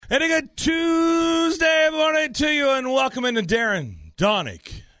And a good Tuesday morning to you, and welcome into Darren,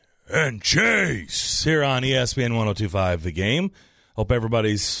 Donick, and Chase here on ESPN 102.5 The Game. Hope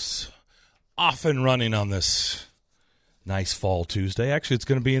everybody's off and running on this nice fall Tuesday. Actually, it's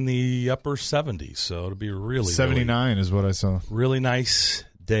going to be in the upper 70s, so it'll be really 79 is what I saw. Really nice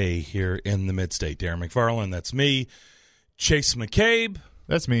day here in the Mid-State. Darren McFarland, that's me. Chase McCabe.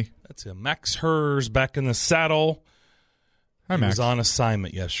 That's me. That's him. Max Hers back in the saddle. Hi, He Max. was on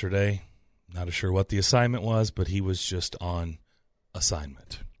assignment yesterday. Not sure what the assignment was, but he was just on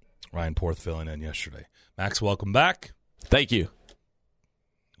assignment. Ryan Porth filling in yesterday. Max, welcome back. Thank you.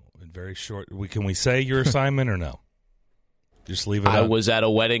 Very short. Can we say your assignment or no? Just leave it. I was at a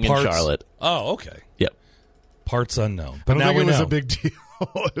wedding in Charlotte. Oh, okay. Yep. Parts unknown. But I don't now think we it was know. a big deal.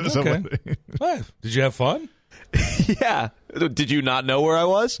 It was Okay. What? Did you have fun? Yeah. Did you not know where I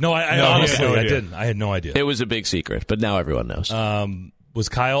was? No, I No, honestly no I idea. didn't. I had no idea. It was a big secret, but now everyone knows. Was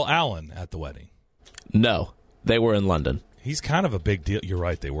Kyle Allen at the wedding? No, they were in London. He's kind of a big deal. You're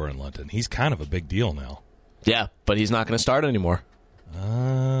right. They were in London. He's kind of a big deal now. Yeah, but he's not going to start anymore.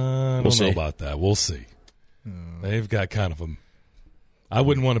 I don't know about that. We'll see. They've got kind of a. I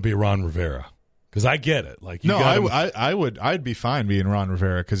wouldn't want to be Ron Rivera because I get it. Like, you I would. I'd be fine being Ron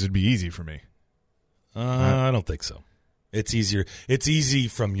Rivera because it'd be easy for me. I don't think so. It's easier. It's easy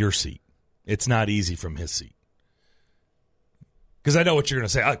from your seat. It's not easy from his seat. Because I know what you're going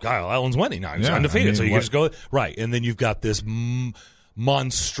to say. Oh, Kyle Allen's winning now. He's undefeated, so you can just go right. And then you've got this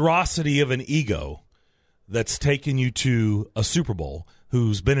monstrosity of an ego that's taken you to a Super Bowl,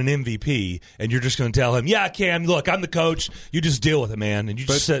 who's been an MVP, and you're just going to tell him, yeah, Cam, look, I'm the coach. You just deal with it, man, and you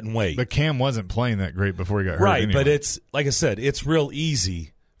just sit and wait. But Cam wasn't playing that great before he got hurt. Right, anyway. but it's, like I said, it's real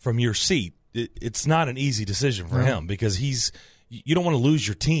easy from your seat. It's not an easy decision for him because you don't want to lose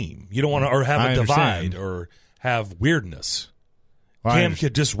your team. You don't want to or have a divide or have weirdness. Well, Cam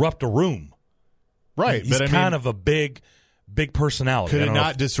could disrupt a room. Right, He's but kind of a big personality. Could it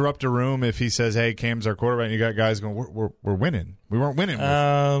not disrupt a room if he says, "Hey, Cam's our quarterback"? And you got guys going, "We're winning. We weren't winning."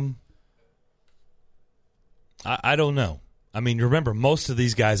 I don't know. I mean, remember, most of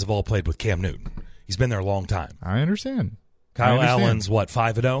these guys have all played with Cam Newton. He's been there a long time. I understand. Kyle Allen's what,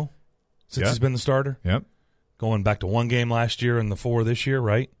 5-0 since he's been the starter. Yep. Going back to one game last year and the 4 this year,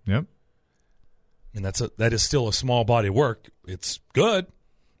 right? Yep. And that is still a small body of work. It's good,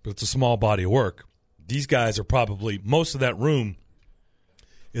 but it's a small body of work. These guys are probably, most of that room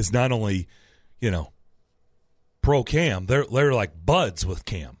is not only, pro Cam. They're like buds with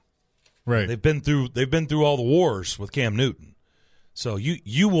Cam. Right. They've been through all the wars with Cam Newton. So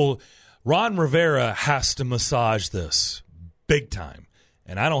you will. Ron Rivera has to massage this big time,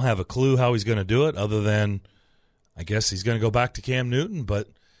 and I don't have a clue how he's going to do it. Other than, I guess he's going to go back to Cam Newton, but.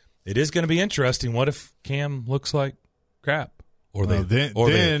 It is going to be interesting. What if Cam looks like crap, or they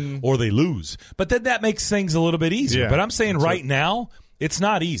lose? But then that makes things a little bit easier. Yeah, but I'm saying right now, it's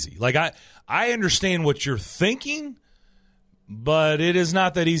not easy. Like I understand what you're thinking, but it is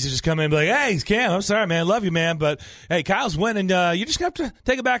not that easy to just come in and be like, "Hey, Cam, I'm sorry, man, love you, man, but hey, Kyle's winning. You just have to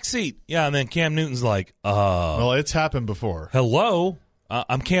take a back seat." Yeah, and then Cam Newton's like, Well, it's happened before. Hello,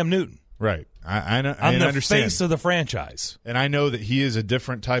 I'm Cam Newton. Right. I know. I'm I the understand. face of the franchise. And I know that he is a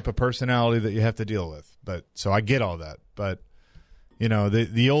different type of personality that you have to deal with. But so I get all that. But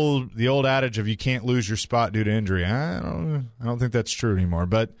the old adage of you can't lose your spot due to injury. I don't think that's true anymore.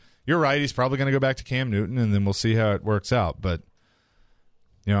 But you're right. He's probably going to go back to Cam Newton, and then we'll see how it works out. But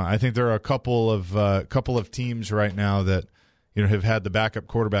I think there are a couple of teams right now that have had the backup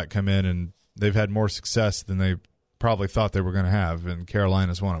quarterback come in, and they've had more success than they probably thought they were going to have. And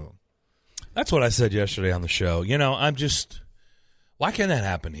Carolina's one of them. That's what I said yesterday on the show. Why can't that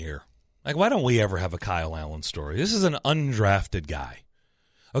happen here? Like, why don't we ever have a Kyle Allen story? This is an undrafted guy.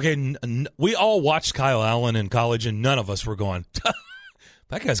 Okay, we all watched Kyle Allen in college, and none of us were going,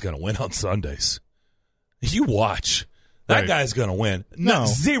 that guy's going to win on Sundays. You watch. That guy's going to win. No.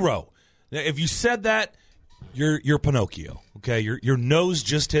 Zero. If you said that, you're Pinocchio. Okay, your nose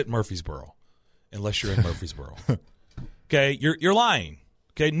just hit Murfreesboro, unless you're in Murfreesboro. Okay, you're lying.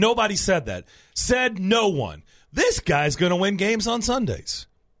 Okay, nobody said that. Said no one. This guy's going to win games on Sundays.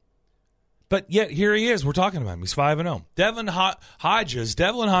 But yet, here he is. We're talking about him. He's 5-0. Devlin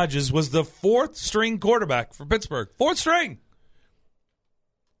Hodges was the fourth-string quarterback for Pittsburgh. Fourth string.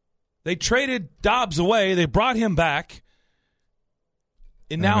 They traded Dobbs away. They brought him back.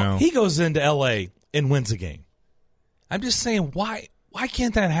 And now he goes into L.A. and wins a game. I'm just saying, why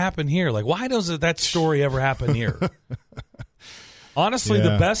can't that happen here? Like, why doesn't that story ever happen here? Honestly,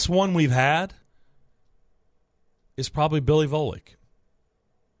 the best one we've had is probably Billy Volek.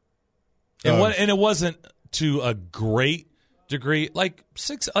 And it wasn't to a great degree, like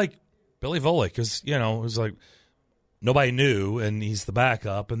Billy Volek, because, it was like nobody knew, and he's the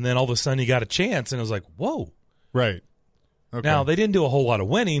backup, and then all of a sudden he got a chance, and it was like, whoa. Right. Okay. Now, they didn't do a whole lot of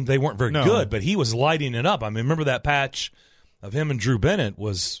winning. They weren't very good, but he was lighting it up. I mean, remember that patch of him and Drew Bennett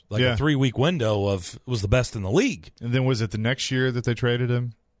was like a 3-week window of was the best in the league. And then was it the next year that they traded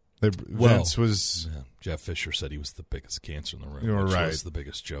him? Vince was... Yeah, Jeff Fisher said he was the biggest cancer in the room. You were which right. was the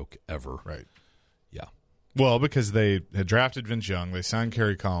biggest joke ever. Right. Yeah. Well, because they had drafted Vince Young, they signed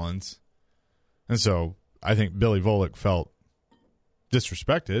Kerry Collins, and so I think Billy Volek felt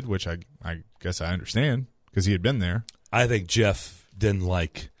disrespected, which I guess I understand because he had been there. I think Jeff didn't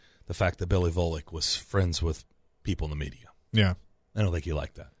like the fact that Billy Volek was friends with people in the media. Yeah. I don't think he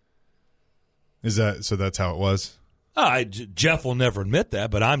liked that. Is that so? That's how it was. Jeff will never admit that,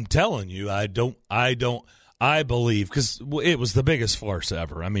 but I'm telling you, I believe, because it was the biggest farce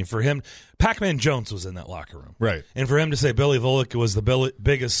ever. I mean, for him, Pac-Man Jones was in that locker room. Right. And for him to say Billy Volek was the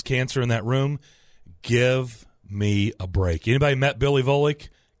biggest cancer in that room, give me a break. Anybody met Billy Volek,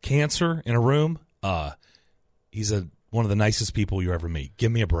 cancer in a room? He's one of the nicest people you ever meet.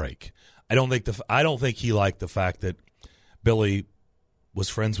 Give me a break. I don't think he liked the fact that Billy was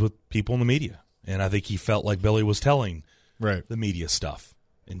friends with people in the media. And I think he felt like Billy was telling the media stuff.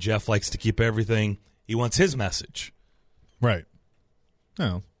 And Jeff likes to keep everything. He wants his message. Right.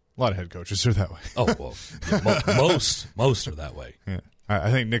 No, a lot of head coaches are that way. Oh, well, yeah, most are that way. Yeah.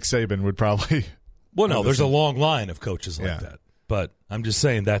 I think Nick Saban would probably. Well, no, there's a long line of coaches like that. But I'm just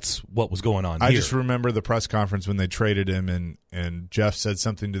saying that's what was going on here. I just remember the press conference when they traded him, and Jeff said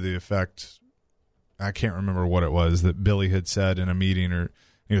something to the effect, I can't remember what it was, that Billy had said in a meeting, or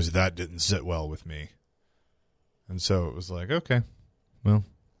he goes, that didn't sit well with me. And so it was like, okay, well,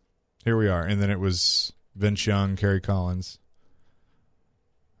 here we are. And then it was Vince Young, Kerry Collins.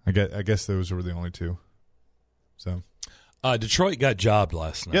 I guess those were the only two. So Detroit got jobbed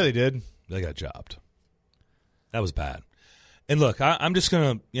last night. Yeah, they did. They got jobbed. That was bad. And look, I'm just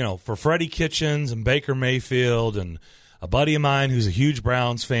going to, for Freddie Kitchens and Baker Mayfield and a buddy of mine who's a huge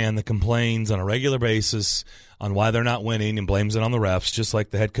Browns fan that complains on a regular basis on why they're not winning and blames it on the refs, just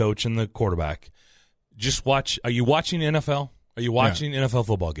like the head coach and the quarterback. Just watch. Are you watching NFL? Are you watching NFL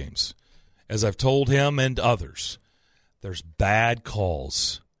football games? As I've told him and others, there's bad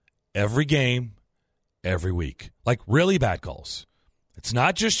calls every game, every week. Like really bad calls. It's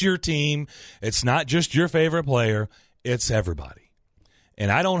not just your team. It's not just your favorite player. It's everybody.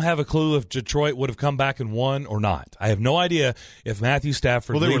 And I don't have a clue if Detroit would have come back and won or not. I have no idea if Matthew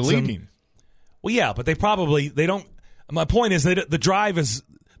Stafford Well, they were leads leading. them. Well, yeah, but they don't. My point is that the drive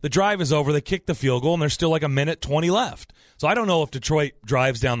is over. They kicked the field goal, and there's still like a minute 20 left. So I don't know if Detroit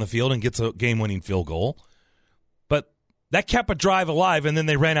drives down the field and gets a game-winning field goal. But that kept a drive alive, and then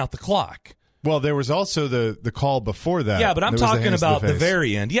they ran out the clock. Well, there was also the call before that. Yeah, but I'm talking about the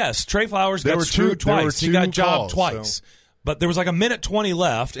very end. Yes, Trey Flowers got screwed twice. He got jobbed twice. So. But there was like a minute 20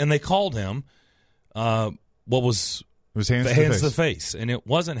 left, and they called him. It was hands to the face, and it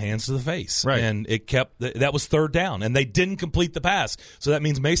wasn't hands to the face. Right. And it kept that was third down, and they didn't complete the pass. So that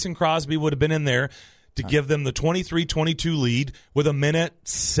means Mason Crosby would have been in there to give them the 23-22 lead with a minute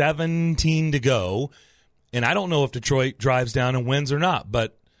 17 to go. And I don't know if Detroit drives down and wins or not,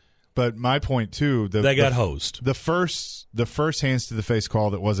 but my point too, they got hosed. The first hands to the face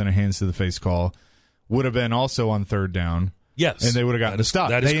call that wasn't a hands to the face call would have been also on third down. Yes, and they would have gotten a stop.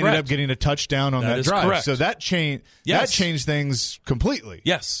 They ended up getting a touchdown on that drive. Correct. So that changed things completely.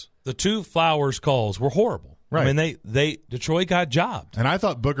 Yes, the two Flowers calls were horrible. Right. I mean, they Detroit got jobbed, and I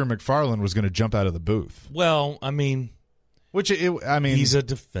thought Booger McFarland was going to jump out of the booth. Well, I mean, he's a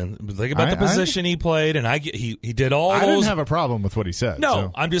defense. Think about the position he played, and he did all. I didn't have a problem with what he said. No,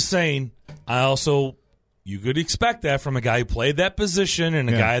 so. I'm just saying. You could expect that from a guy who played that position and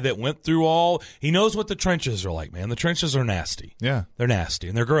a guy that went through all. He knows what the trenches are like, man. The trenches are nasty. Yeah. They're nasty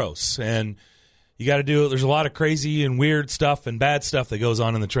and they're gross. And you got to do it. There's a lot of crazy and weird stuff and bad stuff that goes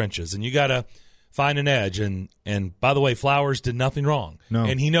on in the trenches. And you got to find an edge. And by the way, Flowers did nothing wrong. No.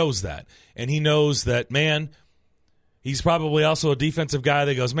 And he knows that. And he knows that, man, he's probably also a defensive guy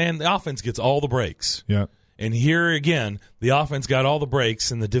that goes, man, the offense gets all the breaks. Yeah. And here again, the offense got all the breaks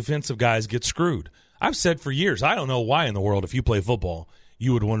and the defensive guys get screwed. I've said for years, I don't know why in the world, if you play football,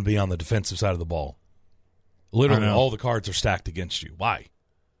 you would want to be on the defensive side of the ball. Literally, all the cards are stacked against you. Why?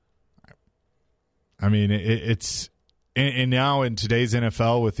 I mean, it's and now in today's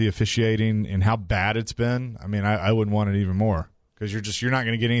NFL with the officiating and how bad it's been, I mean, I wouldn't want it even more because you're not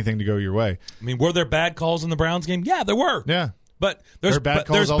going to get anything to go your way. I mean, were there bad calls in the Browns game? Yeah, there were. Yeah. But there's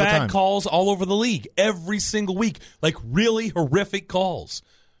bad calls all over the league every single week, like really horrific calls.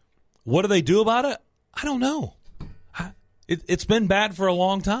 What do they do about it? I don't know. It's been bad for a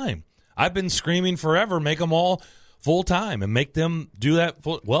long time. I've been screaming forever, make them all full-time and make them do that.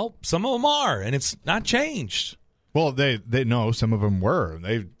 Well, some of them are, and it's not changed. Well, they know some of them were.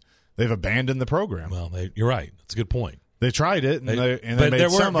 They've abandoned the program. Well, you're right. That's a good point. They tried it, and they but made there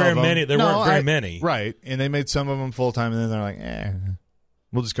some weren't very of them. many. There weren't very many. Right, and they made some of them full-time, and then they're like,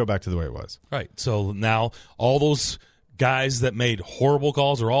 we'll just go back to the way it was. Right. So now all those guys that made horrible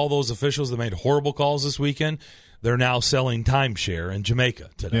calls, or all those officials that made horrible calls this weekend, they're now selling timeshare in Jamaica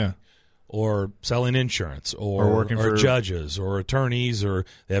today. Yeah. Or selling insurance, or working for judges, or attorneys, or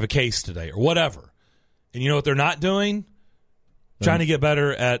they have a case today, or whatever. And you know what they're not doing? Trying to get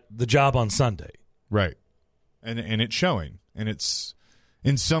better at the job on Sunday. Right. And it's showing. And it's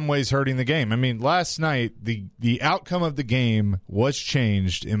in some ways hurting the game. I mean, last night, the outcome of the game was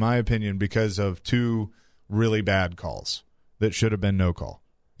changed, in my opinion, because of two really bad calls that should have been no call.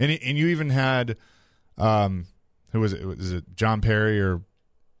 And you even had, who was it? Was it John Perry or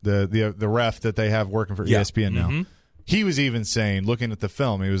the ref that they have working for ESPN now? Mm-hmm. He was even saying, looking at the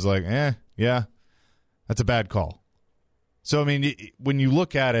film, he was like, yeah, that's a bad call. So, I mean, when you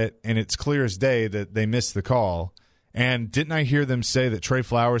look at it, and it's clear as day that they missed the call, and didn't I hear them say that Trey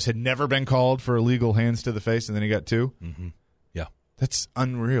Flowers had never been called for illegal hands to the face, and then he got two? Mm-hmm. Yeah. That's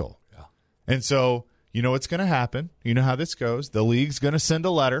unreal. Yeah. And so, you know what's going to happen. You know how this goes. The league's going to send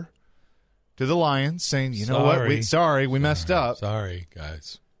a letter to the Lions saying, you know what, we messed up. Sorry,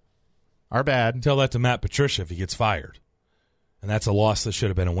 guys. Our bad. Tell that to Matt Patricia if he gets fired. And that's a loss that should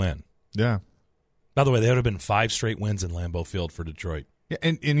have been a win. Yeah. By the way, there would have been 5 straight wins in Lambeau Field for Detroit. Yeah,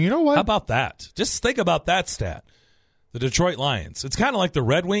 and you know what? How about that? Just think about that stat. The Detroit Lions. It's kind of like the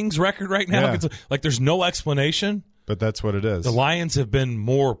Red Wings record right now. Yeah. It's like there's no explanation. But that's what it is. The Lions have been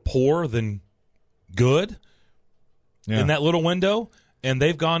more poor than good in that little window, and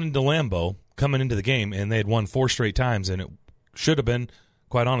they've gone into Lambeau coming into the game, and they had won 4 straight times, and it should have been,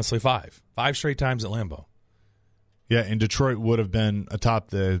 quite honestly, 5. 5 straight times at Lambeau. Yeah, and Detroit would have been atop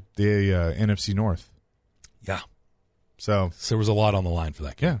the NFC North. Yeah. So there was a lot on the line for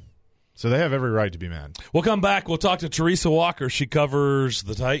that game. Yeah. So they have every right to be mad. We'll come back. We'll talk to Teresa Walker. She covers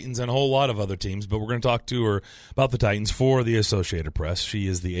the Titans and a whole lot of other teams, but we're going to talk to her about the Titans for the Associated Press. She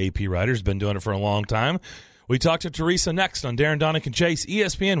is the AP writer. Has been doing it for a long time. We talk to Teresa next on Darren, Donick, and Chase,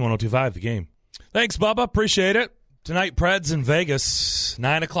 ESPN 102.5 The Game. Thanks, Bubba. Appreciate it. Tonight, Preds in Vegas.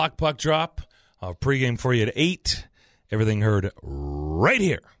 9 o'clock puck drop. I'll pregame for you at 8. Everything heard right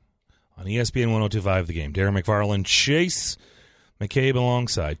here on ESPN 102.5 The Game. Darren McFarland, Chase McCabe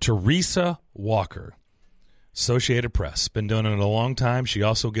alongside Teresa Walker, Associated Press. Been doing it a long time. She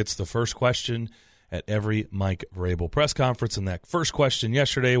also gets the first question at every Mike Vrabel press conference, and that first question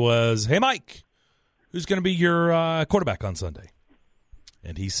yesterday was, hey, Mike, who's going to be your quarterback on Sunday?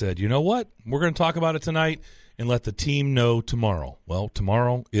 And he said, you know what? We're going to talk about it tonight and let the team know tomorrow. Well,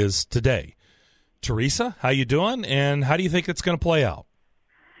 tomorrow is today. Teresa, how you doing, and how do you think it's going to play out?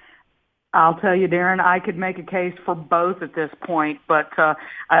 I'll tell you, Darren, I could make a case for both at this point, but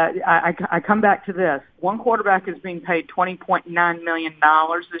I come back to this. One quarterback is being paid $20.9 million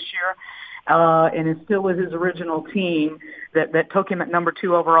this year, and it's still with his original team that took him at number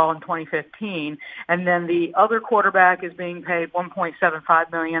 2 overall in 2015. And then the other quarterback is being paid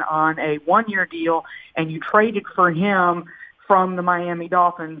 $1.75 million on a 1-year deal, and you traded for him from the Miami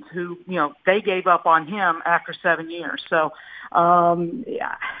Dolphins, who, they gave up on him after 7 years. So,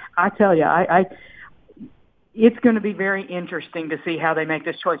 I tell you, it's going to be very interesting to see how they make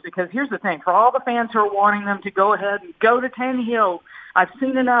this choice, because here's the thing. For all the fans who are wanting them to go ahead and go to Tannehill, I've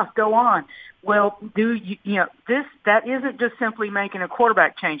seen enough, go on. Well, that isn't just simply making a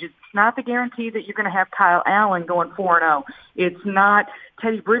quarterback change. It's not the guarantee that you're going to have Kyle Allen going 4-0. It's not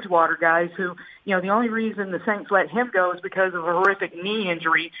Teddy Bridgewater, guys, who, the only reason the Saints let him go is because of a horrific knee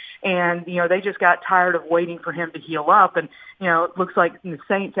injury, and, they just got tired of waiting for him to heal up, and, it looks like the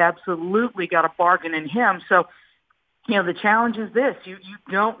Saints absolutely got a bargain in him. So, the challenge is this. You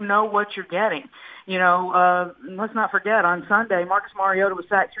don't know what you're getting. Let's not forget, on Sunday, Marcus Mariota was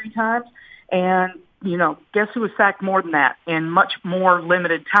sacked 3 times, and, guess who was sacked more than that in much more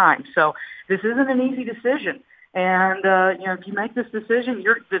limited time? So this isn't an easy decision. And, if you make this decision,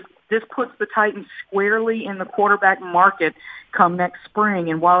 this puts the Titans squarely in the quarterback market come next spring.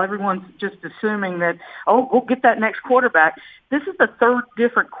 And while everyone's just assuming that, we'll get that next quarterback, this is the 3rd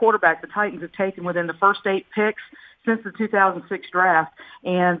different quarterback the Titans have taken within the first 8 picks since the 2006 draft.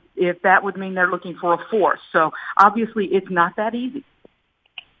 And if that would mean they're looking for a 4th. So obviously it's not that easy.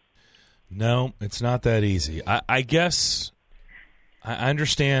 No, it's not that easy. I guess I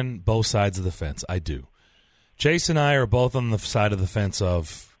understand both sides of the fence. I do. Chase and I are both on the side of the fence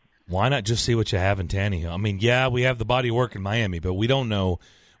of Why not just see what you have in Tannehill? I mean, yeah, we have the body of work in Miami, but we don't know.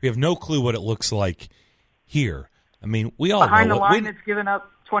 We have no clue what it looks like here. I mean, we all behind know the line that's given up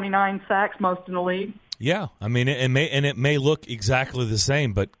 29 sacks, most in the league. Yeah, I mean, it may look exactly the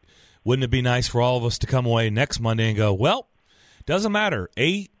same, but wouldn't it be nice for all of us to come away next Monday and go, well, doesn't matter,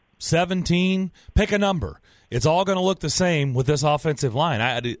 8, 17, pick a number. It's all going to look the same with this offensive line.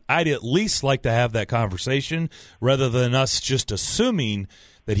 I'd at least like to have that conversation rather than us just assuming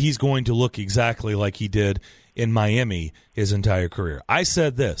that he's going to look exactly like he did in Miami his entire career. I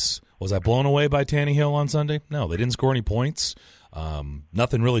said this. Was I blown away by Tannehill on Sunday? No, they didn't score any points.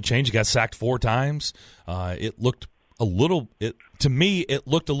 Nothing really changed. He got sacked 4 times. It looked to me, it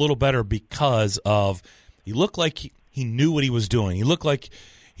looked a little better because of he looked like he knew what he was doing. He looked like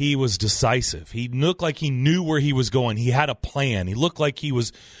he was decisive. He looked like he knew where he was going. He had a plan. He looked like he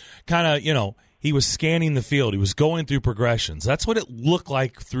was kind of, he was scanning the field. He was going through progressions. That's what it looked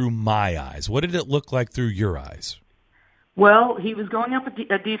like through my eyes. What did it look like through your eyes? Well, he was going up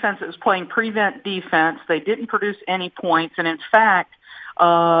a defense that was playing prevent defense. They didn't produce any points, and in fact,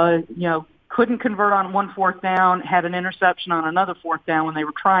 couldn't convert on 1 4th down, had an interception on another 4th down when they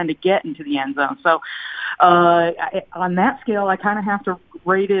were trying to get into the end zone. So on that scale, I kind of have to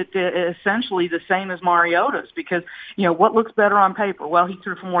rate it essentially the same as Mariota's because, what looks better on paper? Well, he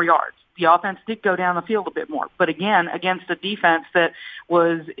threw for more yards. The offense did go down the field a bit more, but again, against a defense that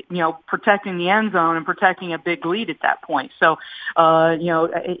was, protecting the end zone and protecting a big lead at that point. So,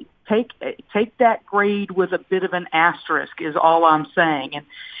 take that grade with a bit of an asterisk is all I'm saying. And,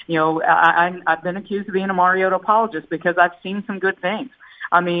 I've been accused of being a Mariota apologist because I've seen some good things.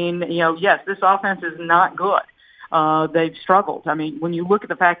 I mean, yes, this offense is not good. They've struggled. I mean, when you look at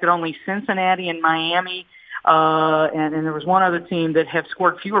the fact that only Cincinnati and Miami and there was one other team that have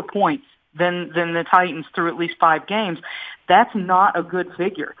scored fewer points than the Titans through at least 5 games, that's not a good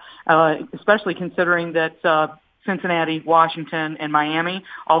figure, especially considering that Cincinnati, Washington, and Miami,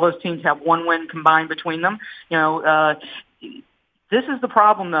 all those teams have 1 win combined between them. This is the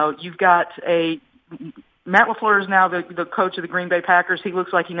problem, though. You've got Matt LaFleur is now the coach of the Green Bay Packers. He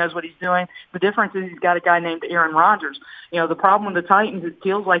looks like he knows what he's doing. The difference is he's got a guy named Aaron Rodgers. The problem with the Titans, it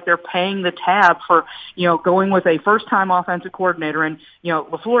feels like they're paying the tab for, going with a first-time offensive coordinator. And,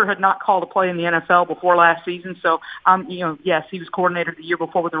 LaFleur had not called a play in the NFL before last season. So, yes, he was coordinator the year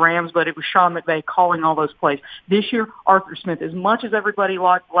before with the Rams, but it was Sean McVay calling all those plays. This year, Arthur Smith, as much as everybody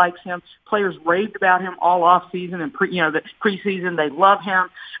likes him, players raved about him all offseason and the preseason. They love him.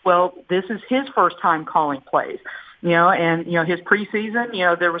 Well, this is his first time calling plays, and his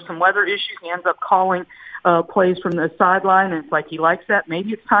preseason, there were some weather issues. He ends up calling plays from the sideline, and it's like he likes that.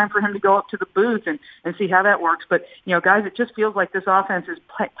 Maybe it's time for him to go up to the booth and see how that works. But, guys, it just feels like this offense is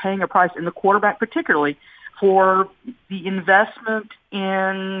paying a price, in the quarterback particularly, for the investment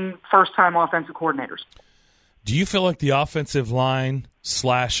in first-time offensive coordinators. Do you feel like the offensive line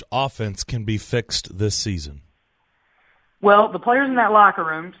 / offense can be fixed this season? Well, the players in that locker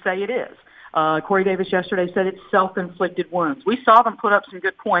room say it is. Corey Davis yesterday said it's self-inflicted wounds. We saw them put up some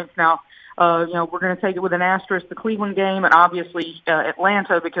good points. Now, we're going to take it with an asterisk, the Cleveland game, and obviously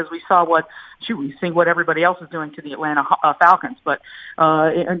Atlanta, because we saw we've seen what everybody else is doing to the Atlanta Falcons. But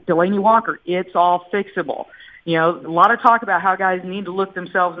Delaney Walker, it's all fixable. A lot of talk about how guys need to look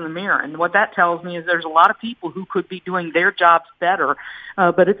themselves in the mirror. And what that tells me is there's a lot of people who could be doing their jobs better.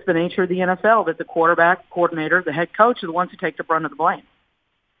 But it's the nature of the NFL that the quarterback, coordinator, the head coach are the ones who take the brunt of the blame.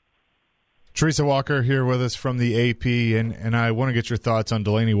 Teresa Walker here with us from the AP, and I want to get your thoughts on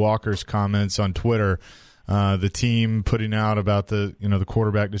Delaney Walker's comments on Twitter. The team putting out about the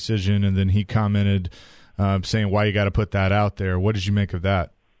quarterback decision, and then he commented saying why you got to put that out there. What did you make of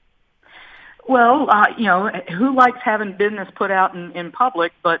that? Well, who likes having business put out in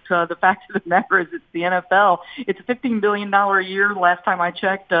public? But the fact of the matter is it's the NFL. It's a $15 billion a year, last time I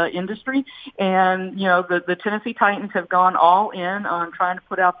checked, industry. And, the Tennessee Titans have gone all in on trying to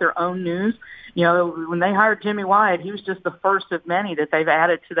put out their own news. When they hired Jimmy Wyatt, he was just the first of many that they've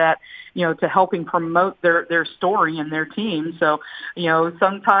added to that, to helping promote their story and their team. So,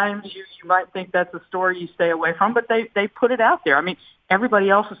 sometimes you might think that's a story you stay away from, but they put it out there. I mean, everybody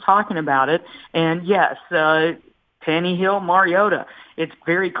else is talking about it. And yes, Tannehill, Mariota, it's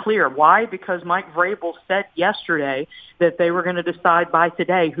very clear. Why? Because Mike Vrabel said yesterday that they were going to decide by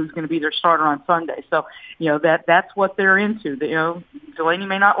today who's going to be their starter on Sunday. So, that's what they're into. Delaney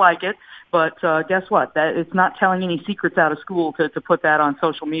may not like it, but guess what? That it's not telling any secrets out of school to put that on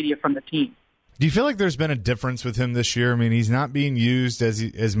social media from the team. Do you feel like there's been a difference with him this year? I mean, he's not being used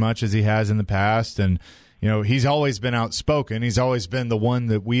as much as he has in the past, and he's always been outspoken. He's always been the one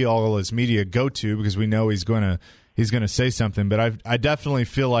that we all as media go to because we know he's going to he's going to say something. But I definitely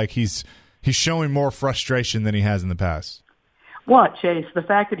feel like he's showing more frustration than he has in the past. What, Chase? The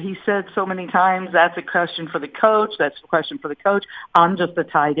fact that he said so many times, that's a question for the coach. That's a question for the coach. I'm just a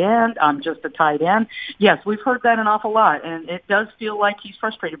tight end. I'm just a tight end. Yes, we've heard that an awful lot, and it does feel like he's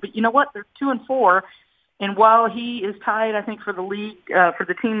frustrated. But you know what? They're 2-4. And while he is tied, I think, for the league, for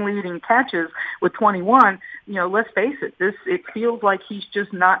the team lead in catches with 21, let's face it, it feels like he's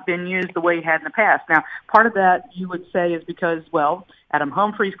just not been used the way he had in the past. Now, part of that you would say is because, Adam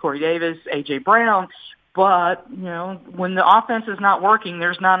Humphries, Corey Davis, A.J. Brown, but, when the offense is not working,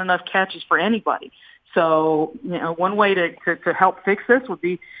 there's not enough catches for anybody. So, one way to help fix this would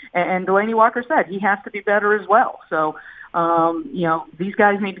be, and Delanie Walker said, he has to be better as well. So, these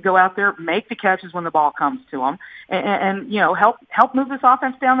guys need to go out there, make the catches when the ball comes to them, and help move this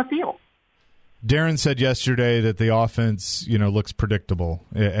offense down the field. Darren said yesterday that the offense, looks predictable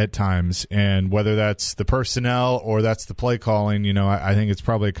at times, and whether that's the personnel or that's the play calling, I think it's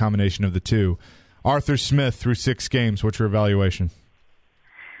probably a combination of the two. Arthur Smith through 6 games, what's your evaluation?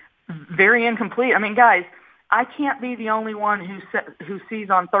 Very incomplete. I mean, guys, I can't be the only one who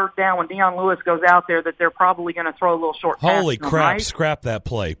sees on third down when Dion Lewis goes out there that they're probably going to throw a little short pass. Holy crap, right? Scrap that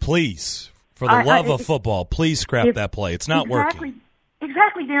play, please. For the love of football, please scrap that play. It's not working.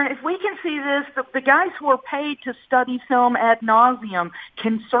 Exactly, Darren. If we can see this, the guys who are paid to study film ad nauseum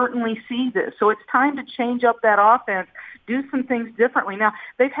can certainly see this. So it's time to change up that offense, do some things differently. Now,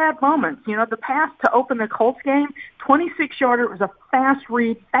 they've had moments. The pass to open the Colts game, 26-yarder, it was a fast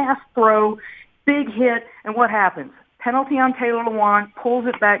read, fast throw, big hit, and what happens? Penalty on Taylor Lewan, pulls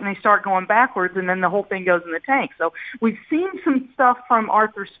it back, and they start going backwards, and then the whole thing goes in the tank. So we've seen some stuff from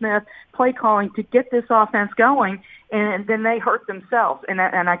Arthur Smith, play calling, to get this offense going, and then they hurt themselves. And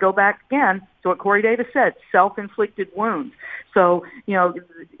I go back again to what Corey Davis said, self-inflicted wounds. So,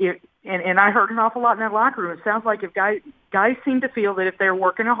 and I heard an awful lot in that locker room. It sounds like if guys seem to feel that if they're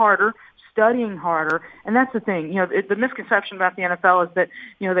working harder, studying harder, and that's the thing. The misconception about the NFL is that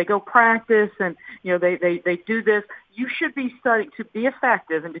they go practice and they do this. You should be studying to be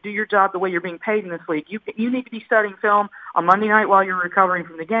effective and to do your job the way you're being paid in this league. You need to be studying film on Monday night while you're recovering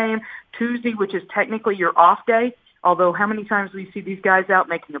from the game, Tuesday, which is technically your off day. Although how many times do we see these guys out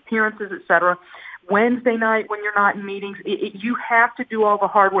making appearances, et cetera? Wednesday night when you're not in meetings, you have to do all the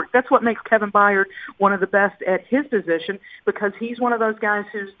hard work. That's what makes Kevin Byard one of the best at his position, because he's one of those guys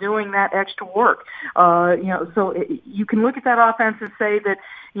who's doing that extra work. So you can look at that offense and say that,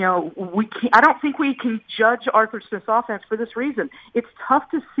 I don't think we can judge Arthur Smith's offense for this reason. It's tough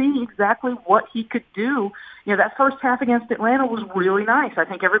to see exactly what he could do. That first half against Atlanta was really nice. I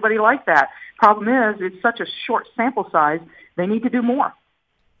think everybody liked that. Problem is, it's such a short sample size. They need to do more.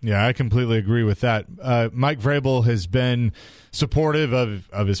 Yeah, I completely agree with that. Mike Vrabel has been supportive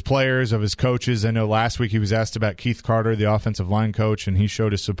of his players, of his coaches. I know last week he was asked about Keith Carter, the offensive line coach, and he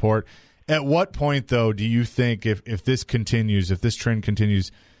showed his support. At what point, though, do you think if this continues, if this trend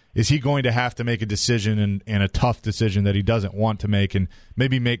continues, is he going to have to make a decision and a tough decision that he doesn't want to make, and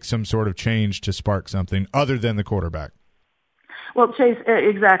maybe make some sort of change to spark something other than the quarterback? Well, Chase,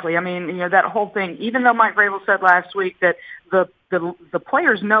 exactly. I mean, that whole thing, even though Mike Vrabel said last week that the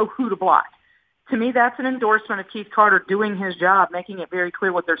players know who to block, to me, that's an endorsement of Keith Carter doing his job, making it very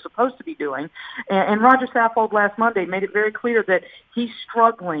clear what they're supposed to be doing. And Roger Saffold last Monday made it very clear that he's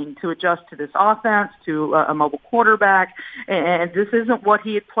struggling to adjust to this offense, to a mobile quarterback, and this isn't what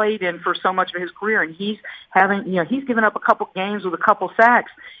he had played in for so much of his career. And he's given up a couple games with a couple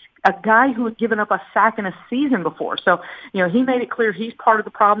sacks. A guy who had given up a sack in a season before. So, he made it clear he's part of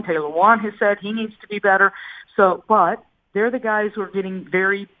the problem. Taylor Lewan has said he needs to be better. So, but they're the guys who are getting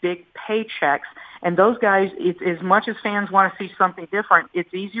very big paychecks. And those guys, as much as fans want to see something different,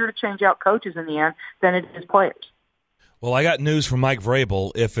 it's easier to change out coaches in the end than it is players. Well, I got news from Mike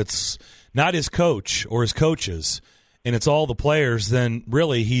Vrabel. If it's not his coach or his coaches and it's all the players, then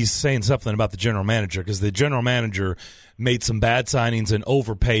really he's saying something about the general manager, because the general manager made some bad signings and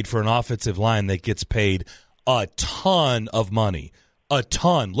overpaid for an offensive line that gets paid a ton of money. A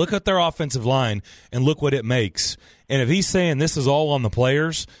ton. Look at their offensive line and look what it makes. And if he's saying this is all on the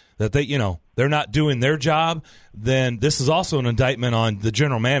players, that they're not doing their job, then this is also an indictment on the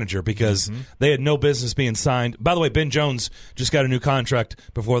general manager, because they had no business being signed. By the way, Ben Jones just got a new contract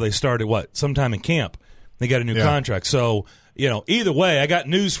before they started, sometime in camp. They got a new contract. So, either way, I got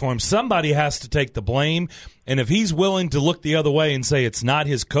news for him. Somebody has to take the blame. And if he's willing to look the other way and say it's not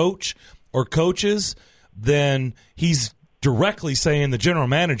his coach or coaches, then he's directly saying the general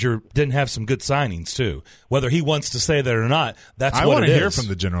manager didn't have some good signings too. Whether he wants to say that or not, that's what it is. I want to hear from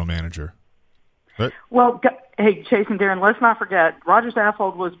the general manager. But well, hey, Chase and Darren, let's not forget, Roger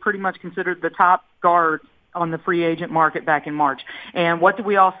Saffold was pretty much considered the top guard on the free agent market back in March. And what did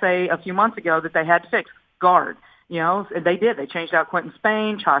we all say a few months ago that they had to fix? Guard. You know, they did. They changed out Quentin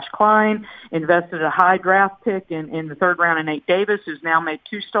Spain, Josh Klein, invested a high draft pick in the third round in Nate Davis, who's now made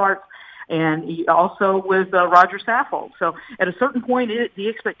 2 starts, and he also with Roger Saffold. So at a certain point, the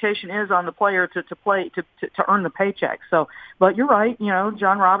expectation is on the player to play to earn the paycheck. So, but you're right. You know,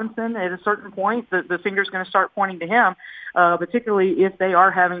 John Robinson, at a certain point, the finger's going to start pointing to him, particularly if they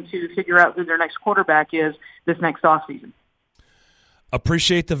are having to figure out who their next quarterback is this next offseason.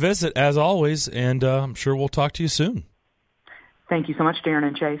 Appreciate the visit, as always, and I'm sure we'll talk to you soon. Thank you so much, Darren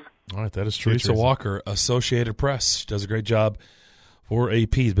and Chase. All right, that is Teresa Walker, Associated Press. She does a great job for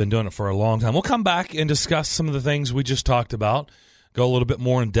AP. He's been doing it for a long time. We'll come back and discuss some of the things we just talked about, go a little bit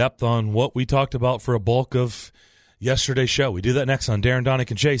more in depth on what we talked about for a bulk of yesterday's show. We do that next on Darren, Donick,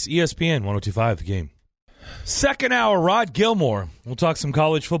 and Chase, ESPN 102.5 The Game. Second hour, Rod Gilmore. We'll talk some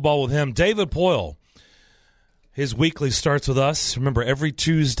college football with him. David Poyle. His weekly starts with us. Remember, every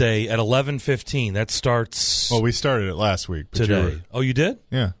Tuesday at 11:15. That starts Well, we started it last week. But today. Oh, you did?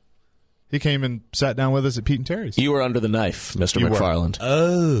 Yeah. He came and sat down with us at Pete and Terry's. You were under the knife, Mr. You were. McFarland.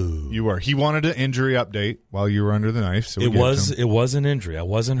 Oh. You were. He wanted an injury update while you were under the knife. So It was an injury. I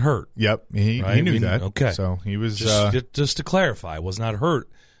wasn't hurt. Yep. He Right? knew that. Okay. So he was Just to clarify, I was not hurt.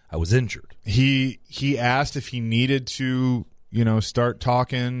 I was injured. he asked if he needed to, start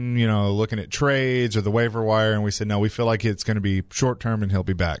talking, looking at trades or the waiver wire, and we said no, we feel like it's going to be short term and he'll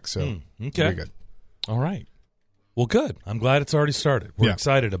be back. So Okay. very good. All right. Well, good. I'm glad it's already started. We're Yeah.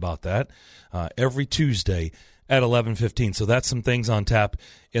 excited about that. Every Tuesday at 11:15. So that's some things on tap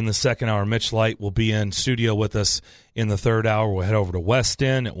in the second hour. Mitch Light will be in studio with us in the third hour. We'll head over to West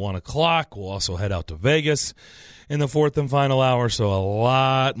End at 1 o'clock. We'll also head out to Vegas in the fourth and final hour. So a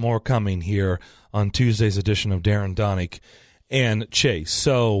lot more coming here on Tuesday's edition of Darren, Donick, and Chase.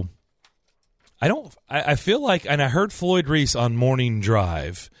 So I feel like, and I heard Floyd Reese on Morning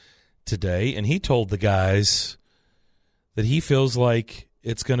Drive today, and he told the guys that he feels like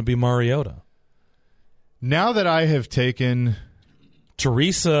it's going to be Mariota. Now that I have taken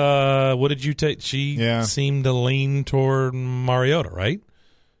Teresa, what did you take? She seemed to lean toward Mariota, right?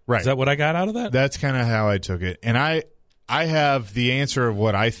 right, Is that what I got out of that? that's kind of how I took it, and I have the answer of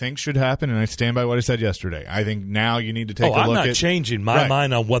what I think should happen, and I stand by what I said yesterday. I think now you need to take a look at. I'm not changing my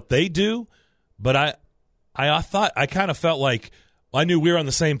mind on what they do, but I thought, I kind of felt like I knew we were on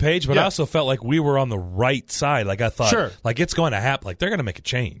the same page, but I also felt like we were on the right side. Like I thought, like it's going to happen. Like they're going to make a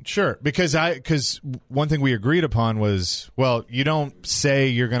change. Sure, because one thing we agreed upon was, well, you don't say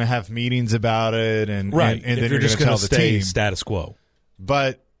you're going to have meetings about it, and right, and if then you're just going to tell the stay team status quo.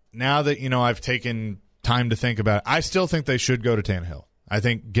 But now that I've taken time to think about it, I still think they should go to Tannehill. I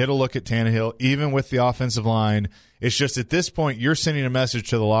think get a look at Tannehill, even with the offensive line. It's just at this point you're sending a message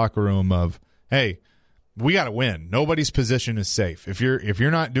to the locker room of, hey, we got to win. Nobody's position is safe. If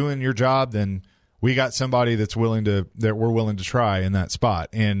you're not doing your job, then we got somebody that we're willing to try in that spot.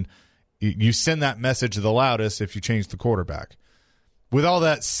 And you send that message the loudest if you change the quarterback. With all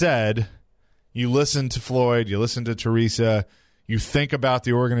that said, you listen to Floyd, you listen to Teresa, you think about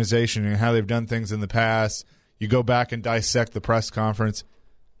the organization and how they've done things in the past. You go back and dissect the press conference.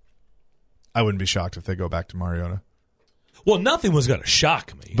 I wouldn't be shocked if they go back to Mariota. Well, nothing was going to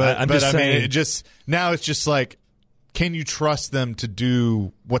shock me. But I'm just saying. Now it's just like, can you trust them to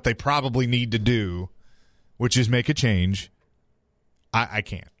do what they probably need to do, which is make a change? I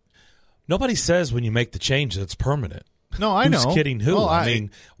can't. Nobody says when you make the change that it's permanent. No, I know. Who's kidding who? Well, I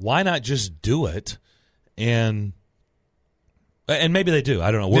mean, why not just do it? And maybe they do. I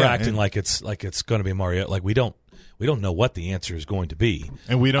don't know. We're acting like it's going to be Mariota. Like we don't know what the answer is going to be,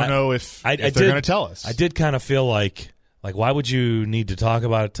 and we don't know if they're going to tell us. I did kind of feel like why would you need to talk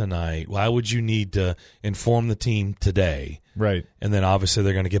about it tonight? Why would you need to inform the team today? Right. And then obviously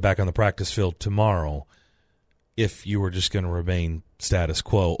they're going to get back on the practice field tomorrow if you were just going to remain status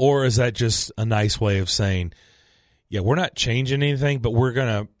quo. Or is that just a nice way of saying, yeah, we're not changing anything, but we're going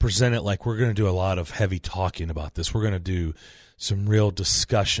to present it like we're going to do a lot of heavy talking about this. We're going to do some real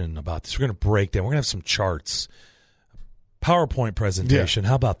discussion about this. We're going to break down. We're going to have some charts. PowerPoint presentation. Yeah.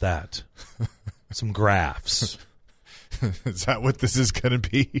 How about that? Some graphs. Is that what this is going to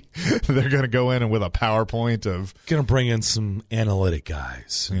be? They're going to go in and with a PowerPoint of going to bring in some analytic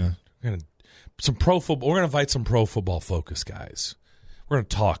guys. Yeah, we're going to invite some pro football focus guys. We're going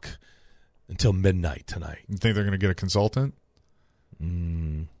to talk until midnight tonight. You think they're going to get a consultant?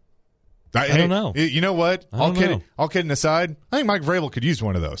 I don't know. You know what? All kidding aside, I think Mike Vrabel could use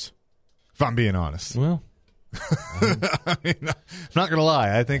one of those. If I'm being honest. Well. I mean, I'm not going to lie.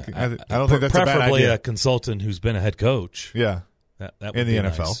 I don't think that's a bad idea. Preferably a consultant who's been a head coach. Yeah, that would in be the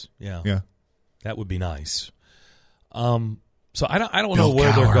NFL. Nice. Yeah. That would be nice. So I don't know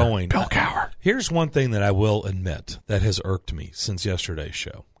where they're going. Bill Cowher. Here's one thing that I will admit that has irked me since yesterday's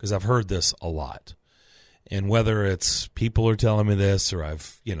show, because I've heard this a lot. And whether it's people are telling me this or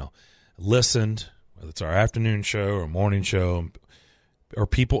I've, listened, whether it's our afternoon show or morning show, or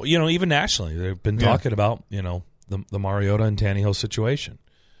people, even nationally, they've been talking about, the Mariota and Tannehill situation.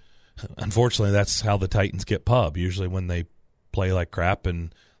 Unfortunately, that's how the Titans get pub. Usually when they play like crap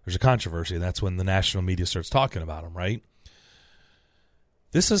and there's a controversy, that's when the national media starts talking about them, right?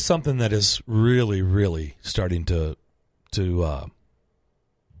 This is something that is really, really starting to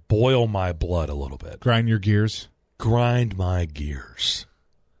boil my blood a little bit. Grind your gears. Grind my gears.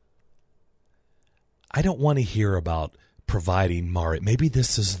 I don't want to hear about providing Mariota. Maybe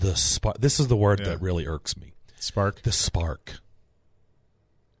this is the spark. This is the word that really irks me. Spark. The spark.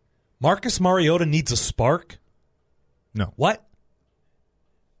 Marcus Mariota needs a spark? No. What?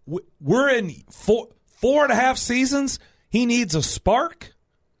 We're in 4.5 seasons. He needs a spark?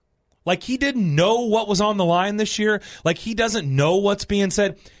 Like he didn't know what was on the line this year? Like he doesn't know what's being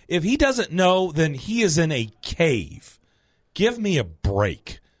said? If he doesn't know, then he is in a cave. Give me a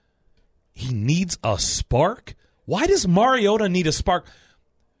break. He needs a spark? Why does Mariota need a spark?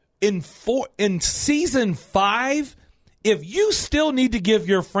 In season 5, if you still need to give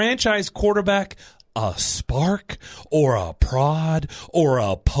your franchise quarterback a spark or a prod or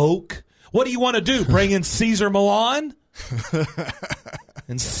a poke, what do you want to do? Bring in Cesar Millan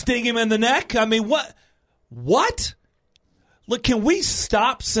and sting him in the neck? I mean, what? Look, can we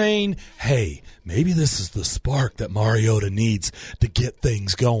stop saying, hey, maybe this is the spark that Mariota needs to get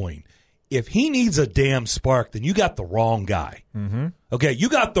things going? If he needs a damn spark, then you got the wrong guy. Mm-hmm. Okay, you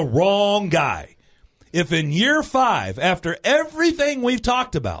got the wrong guy. If in year 5, after everything we've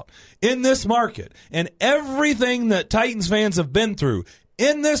talked about in this market and everything that Titans fans have been through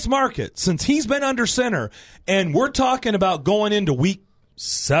in this market since he's been under center, and we're talking about going into week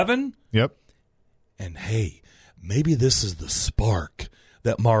 7? Yep. And hey, maybe this is the spark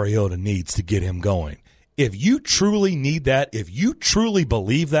that Mariota needs to get him going. If you truly need that, if you truly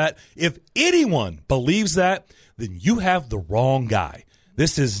believe that, if anyone believes that, then you have the wrong guy.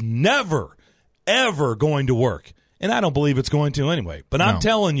 This is never, ever going to work. And I don't believe it's going to anyway. But I'm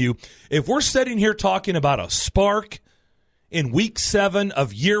telling you, if we're sitting here talking about a spark in week 7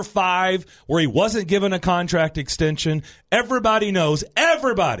 of year 5 where he wasn't given a contract extension, everybody knows,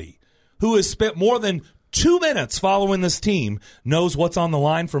 everybody who has spent more than 2 minutes following this team knows what's on the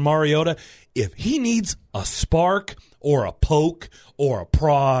line for Mariota. If he needs a spark or a poke or a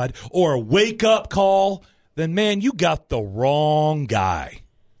prod or a wake-up call, then, man, you got the wrong guy.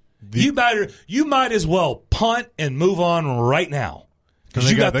 You might as well punt and move on right now because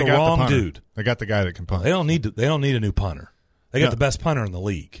you got the wrong dude. They got the guy that can punt. They don't need a new punter. They got the best punter in the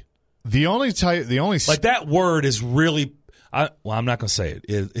league. The only like that word is really. I'm not going to say it.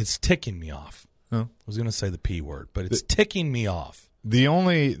 It's ticking me off. Oh. I was going to say the P word, but it's ticking me off. The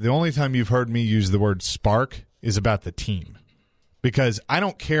only time you've heard me use the word spark is about the team, because I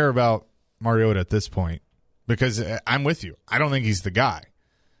don't care about Mariota at this point, because I'm with you. I don't think he's the guy.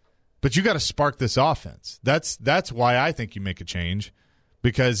 But you got to spark this offense. That's why I think you make a change,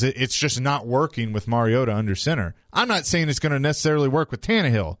 because it's just not working with Mariota under center. I'm not saying it's going to necessarily work with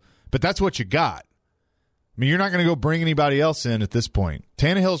Tannehill, but that's what you got. I mean, you're not going to go bring anybody else in at this point.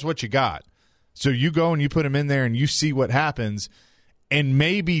 Tannehill's what you got. So you go and you put him in there and you see what happens, and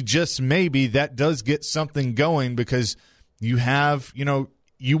maybe, just maybe, that does get something going, because you have,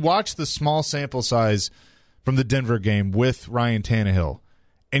 you watch the small sample size from the Denver game with Ryan Tannehill,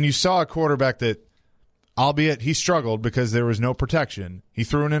 and you saw a quarterback that, albeit he struggled because there was no protection, he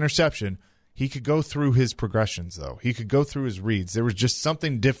threw an interception. He could go through his progressions, though. He could go through his reads. There was just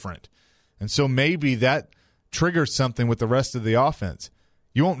something different. And so maybe that triggers something with the rest of the offense.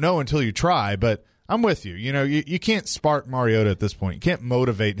 You won't know until you try, but I'm with you. You can't spark Mariota at this point. You can't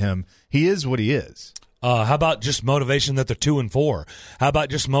motivate him. He is what he is. How about just motivation that they're 2-4? How about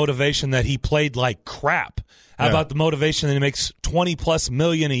just motivation that he played like crap? How about the motivation that he makes $20+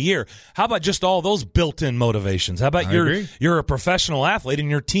 million a year? How about just all those built-in motivations? How about you're a professional athlete and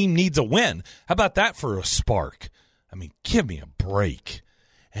your team needs a win? How about that for a spark? I mean, give me a break.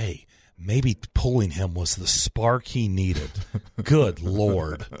 Hey, maybe pulling him was the spark he needed. Good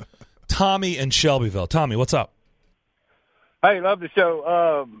Lord. Tommy in Shelbyville. Tommy, what's up? Hey, love the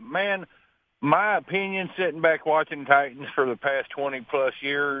show. Man, my opinion, sitting back watching Titans for the past 20-plus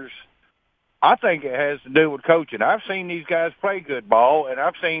years, I think it has to do with coaching. I've seen these guys play good ball, and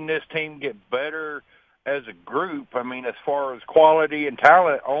I've seen this team get better as a group. I mean, as far as quality and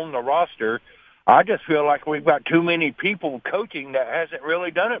talent on the roster, I just feel like we've got too many people coaching that hasn't really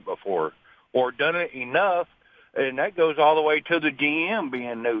done it before. or done it enough, and that goes all the way to the GM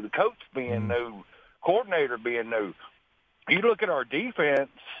being new, the coach being new, coordinator being new. You look at our defense,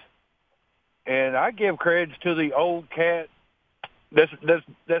 and I give credits to the old cat that's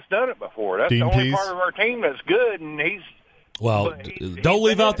done it before. That's Dean the only Pease? part of our team that's good, and Well, don't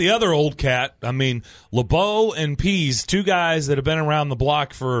leave out the other old cat. I mean, LeBeau and Pease, two guys that have been around the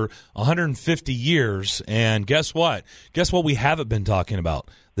block for 150 years. And guess what? Guess what we haven't been talking about?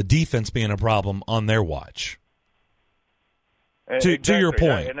 The defense being a problem on their watch. To your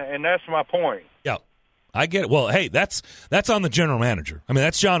point. And that's my point. Yeah, I get it. Well, hey, that's on the general manager. I mean,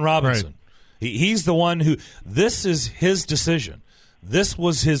 that's John Robinson. Right. He's the one who – this is his decision. This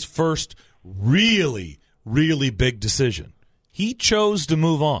was his first really, really big decision. He chose to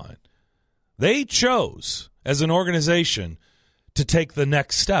move on. They chose, as an organization, to take the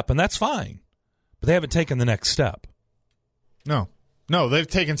next step, and that's fine. But they haven't taken the next step. No, they've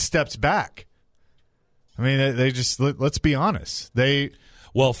taken steps back. I mean, they just, let's be honest.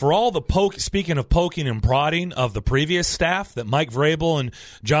 Well, for all the speaking of poking and prodding of the previous staff that Mike Vrabel and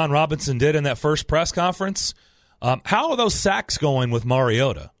John Robinson did in that first press conference, how are those sacks going with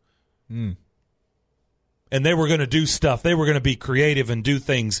Mariota? And they were going to do stuff. They were going to be creative and do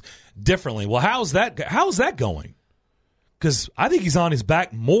things differently. Well, how's that going? Because I think he's on his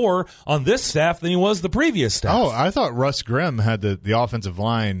back more on this staff than he was the previous staff. Oh, I thought Russ Grimm had the offensive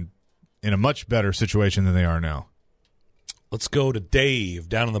line in a much better situation than they are now. Let's go to Dave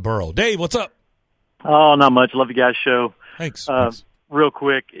down in the borough. Dave, what's up? Oh, not much. Love you guys' show. Thanks. Real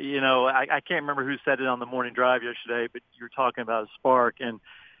quick, I can't remember who said it on the morning drive yesterday, but you were talking about a spark. And,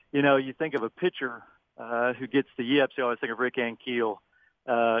 you think of a pitcher who gets the yips. You always think of Rick Ankiel,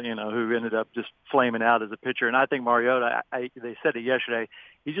 who ended up just flaming out as a pitcher. And I think Mariota, they said it yesterday,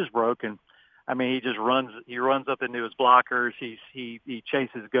 he's just broken. I mean, he runs up into his blockers. He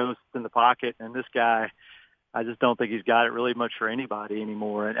chases ghosts in the pocket. And this guy, I just don't think he's got it really much for anybody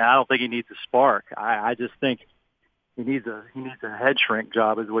anymore. And I don't think he needs a spark. I just think he needs a head shrink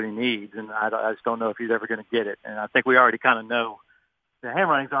job is what he needs. And I just don't know if he's ever going to get it. And I think we already kind of know the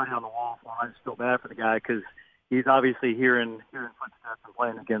handwriting's already on the wall for him. I just feel bad for the guy because he's obviously hearing footsteps and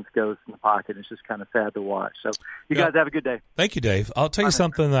playing against ghosts in the pocket. It's just kind of sad to watch. So you guys have a good day. Thank you, Dave. I'll tell you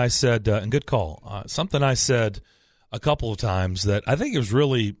something that I said, and good call, something I said a couple of times that I think it was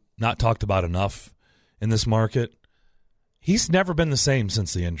really not talked about enough in this market. He's never been the same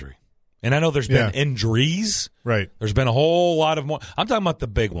since the injury. And I know there's been injuries. Right. There's been a whole lot of more. I'm talking about the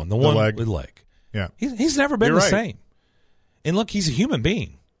big one, the one with leg. Yeah. He's never been the same. And look, he's a human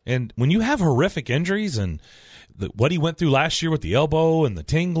being. And when you have horrific injuries and what he went through last year with the elbow and the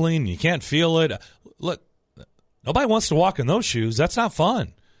tingling, and you can't feel it. Look, nobody wants to walk in those shoes. That's not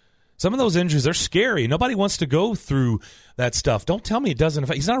fun. Some of those injuries are scary. Nobody wants to go through that stuff. Don't tell me it doesn't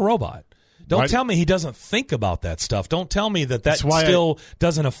affect. He's not a robot. Don't tell me he doesn't think about that stuff. Don't tell me that still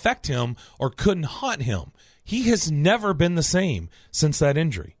doesn't affect him or couldn't haunt him. He has never been the same since that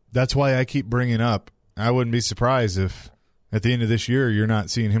injury. That's why I keep bringing up, I wouldn't be surprised if at the end of this year you're not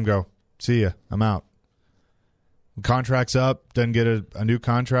seeing him go, see ya, I'm out. Contract's up, doesn't get a new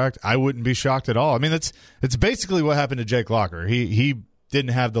contract. I wouldn't be shocked at all. I mean, it's basically what happened to Jake Locker. He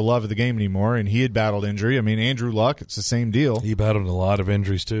didn't have the love of the game anymore, and he had battled injury. I mean, Andrew Luck, it's the same deal. He battled a lot of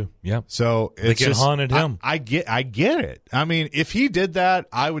injuries too. Yeah. So it's just haunted him. I get it. I mean, if he did that,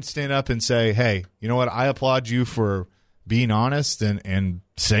 I would stand up and say, hey, you know what? I applaud you for being honest and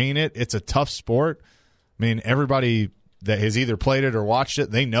saying it. It's a tough sport. I mean, everybody that has either played it or watched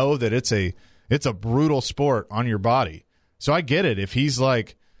it, they know that it's a brutal sport on your body. So I get it. If he's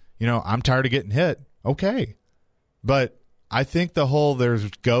like, I'm tired of getting hit, okay. But I think the whole there's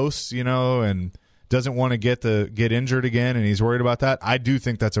ghosts, and doesn't want to get injured again, and he's worried about that. I do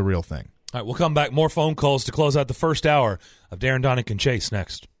think that's a real thing. All right, we'll come back. More phone calls to close out the first hour of Darren Donick and Chase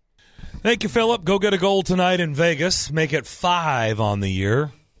next. Thank you, Philip. Go get a goal tonight in Vegas. Make it 5 on the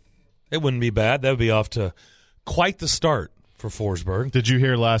year. It wouldn't be bad. That would be off to quite the start for Forsberg. Did you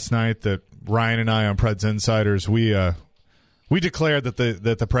hear last night that Ryan and I on Preds Insiders, we declared that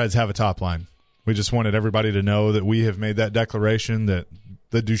the Preds have a top line. We just wanted everybody to know that we have made that declaration that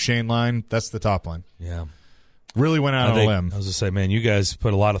the Duchesne line, that's the top line. Yeah. Really went out on a limb. I was going to say, man, you guys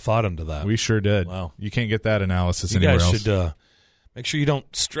put a lot of thought into that. We sure did. Wow. You can't get that analysis anywhere else. You guys should make sure you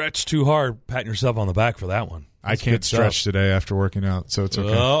don't stretch too hard, patting yourself on the back for that one. That's I can't stretch today after working out, so it's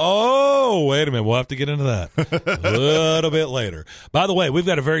okay. Wait a minute. We'll have to get into that a little bit later. By the way, we've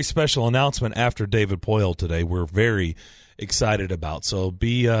got a very special announcement after David Poile today we're very excited about. So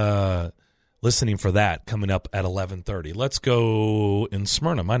be listening for that coming up at 11:30. Let's go in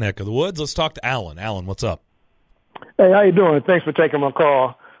Smyrna, my neck of the woods. Let's talk to Alan. Alan, what's up? Hey, how you doing? Thanks for taking my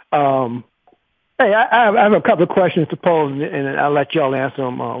call. Hey, I have a couple of questions to pose, and I'll let y'all answer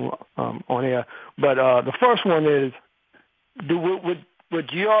them on air. But the first one is,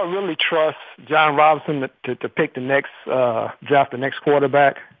 would y'all really trust John Robinson to pick the next draft the next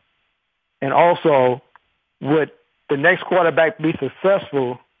quarterback? And also, would the next quarterback be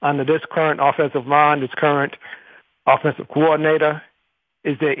successful under this current offensive line, this current offensive coordinator?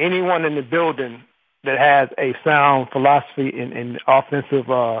 Is there anyone in the building that has a sound philosophy in offensive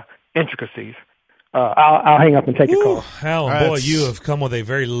intricacies? I'll hang up and take your call. Alan, boy, you have come with a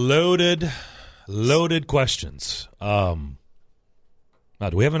very loaded questions. Now,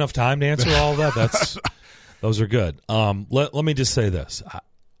 do we have enough time to answer all of that? Those are good. Let me just say this.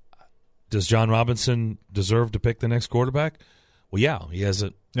 Does John Robinson deserve to pick the next quarterback? Well, yeah, he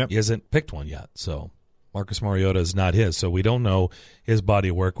hasn't picked one yet. So Marcus Mariota is not his. So we don't know his body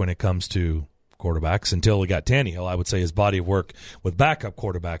of work when it comes to quarterbacks until we got Tannehill. I would say his body of work with backup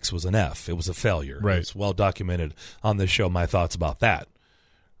quarterbacks was an F. It was a failure. Right. It's well documented on this show, my thoughts about that.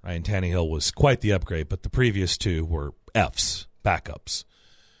 Ryan Tannehill was quite the upgrade, but the previous two were Fs, backups.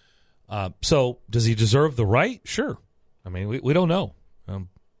 So does he deserve the right? Sure. I mean, we don't know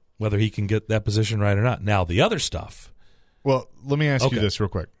whether he can get that position right or not. Now, the other stuff. Well, let me ask you this real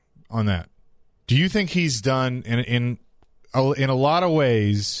quick on that. Do you think he's done in a lot of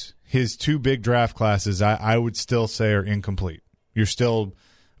ways his two big draft classes, I would still say are incomplete? You're still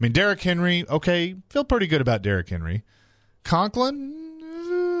 – I mean, Derrick Henry, okay, feel pretty good about Derrick Henry.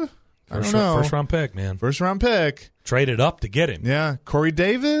 Conklin, I don't know. First-round pick, man. First-round pick. Traded up to get him. Yeah. Corey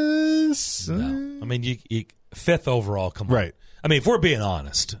Davis. No. I mean, you fifth overall, come on. Right. I mean, if we're being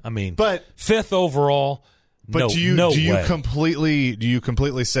honest, but fifth overall, but do you way.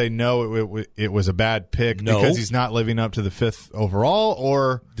 completely say no? It was a bad pick because he's not living up to the fifth overall,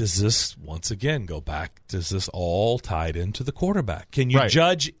 or does this once again go back? Does this all tied into the quarterback? Can you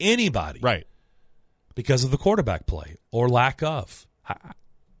judge anybody because of the quarterback play or lack of?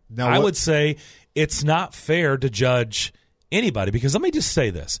 Now, I would say it's not fair to judge anybody because let me just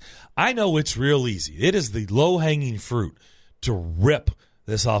say this: I know it's real easy. It is the low-hanging fruit to rip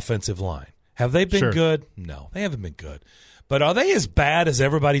this offensive line. Have they been good? No, they haven't been good. But are they as bad as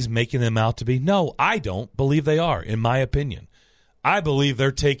everybody's making them out to be? No, I don't believe they are, in my opinion. I believe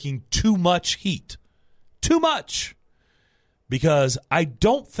they're taking too much heat. Too much. Because I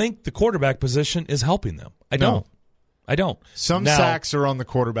don't think the quarterback position is helping them. I don't. Some sacks are on the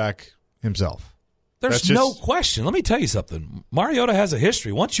quarterback himself. There's no question. Let me tell you something. Mariota has a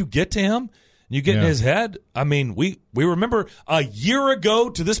history. Once you get to him, you get in his head. I mean, we remember a year ago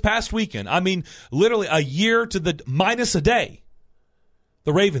to this past weekend. I mean, literally a year to the minus a day.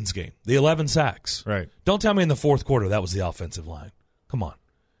 The Ravens game, the 11 sacks. Right. Don't tell me in the fourth quarter that was the offensive line. Come on.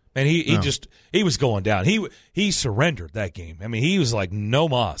 And he was going down. He surrendered that game. I mean, he was like, no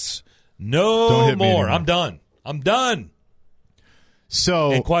mas. No more. I'm done.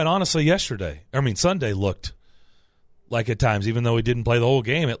 So, and quite honestly, Sunday looked like at times, even though he didn't play the whole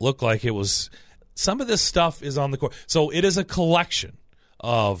game, it looked like it was some of this stuff is on the court. So it is a collection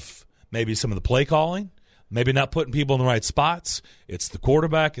of maybe some of the play calling, maybe not putting people in the right spots. It's the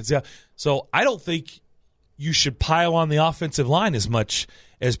quarterback. So I don't think you should pile on the offensive line as much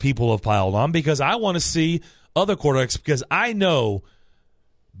as people have piled on because I want to see other quarterbacks because I know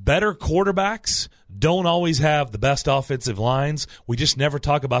better quarterbacks don't always have the best offensive lines. We just never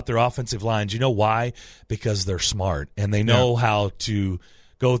talk about their offensive lines. You know why? Because they're smart and they know how to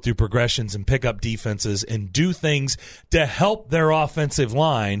go through progressions and pick up defenses and do things to help their offensive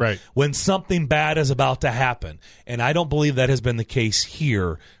line when something bad is about to happen. And I don't believe that has been the case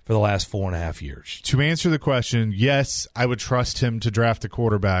here for the last 4.5 years. To answer the question, yes, I would trust him to draft a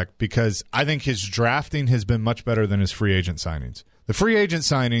quarterback because I think his drafting has been much better than his free agent signings. The free agent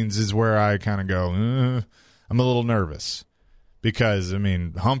signings is where I kind of go, I'm a little nervous because, I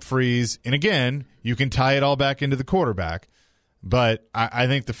mean, Humphreys, and again, you can tie it all back into the quarterback, but I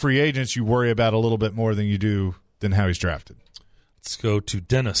think the free agents you worry about a little bit more than you do than how he's drafted. Let's go to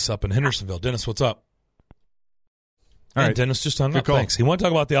Dennis up in Hendersonville. Dennis, what's up? All right. Dennis just hung up. Call. Thanks. He wanted to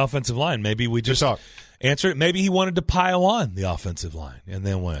talk about the offensive line. Maybe we just answer it. Maybe he wanted to pile on the offensive line and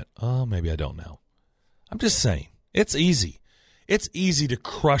then went, maybe I don't know. I'm just saying, it's easy. It's easy to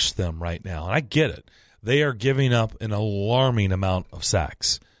crush them right now, and I get it. They are giving up an alarming amount of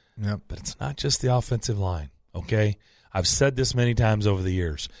sacks. Yep. But it's not just the offensive line, okay? I've said this many times over the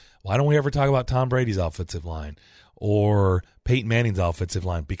years. Why don't we ever talk about Tom Brady's offensive line or Peyton Manning's offensive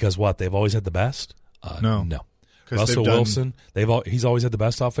line? Because what? They've always had the best? No. Russell Wilson, he's always had the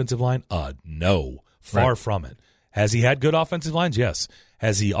best offensive line? No. Far from it. Has he had good offensive lines? Yes.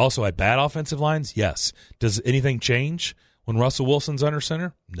 Has he also had bad offensive lines? Yes. Does anything change when Russell Wilson's under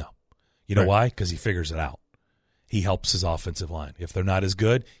center? No. You know Right. why? Because he figures it out. He helps his offensive line. If they're not as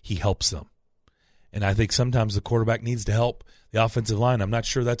good, he helps them. And I think sometimes the quarterback needs to help the offensive line. I'm not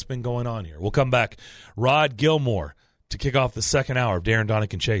sure that's been going on here. We'll come back. Rod Gilmore to kick off the second hour of Darren,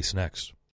 Donick, and Chase next.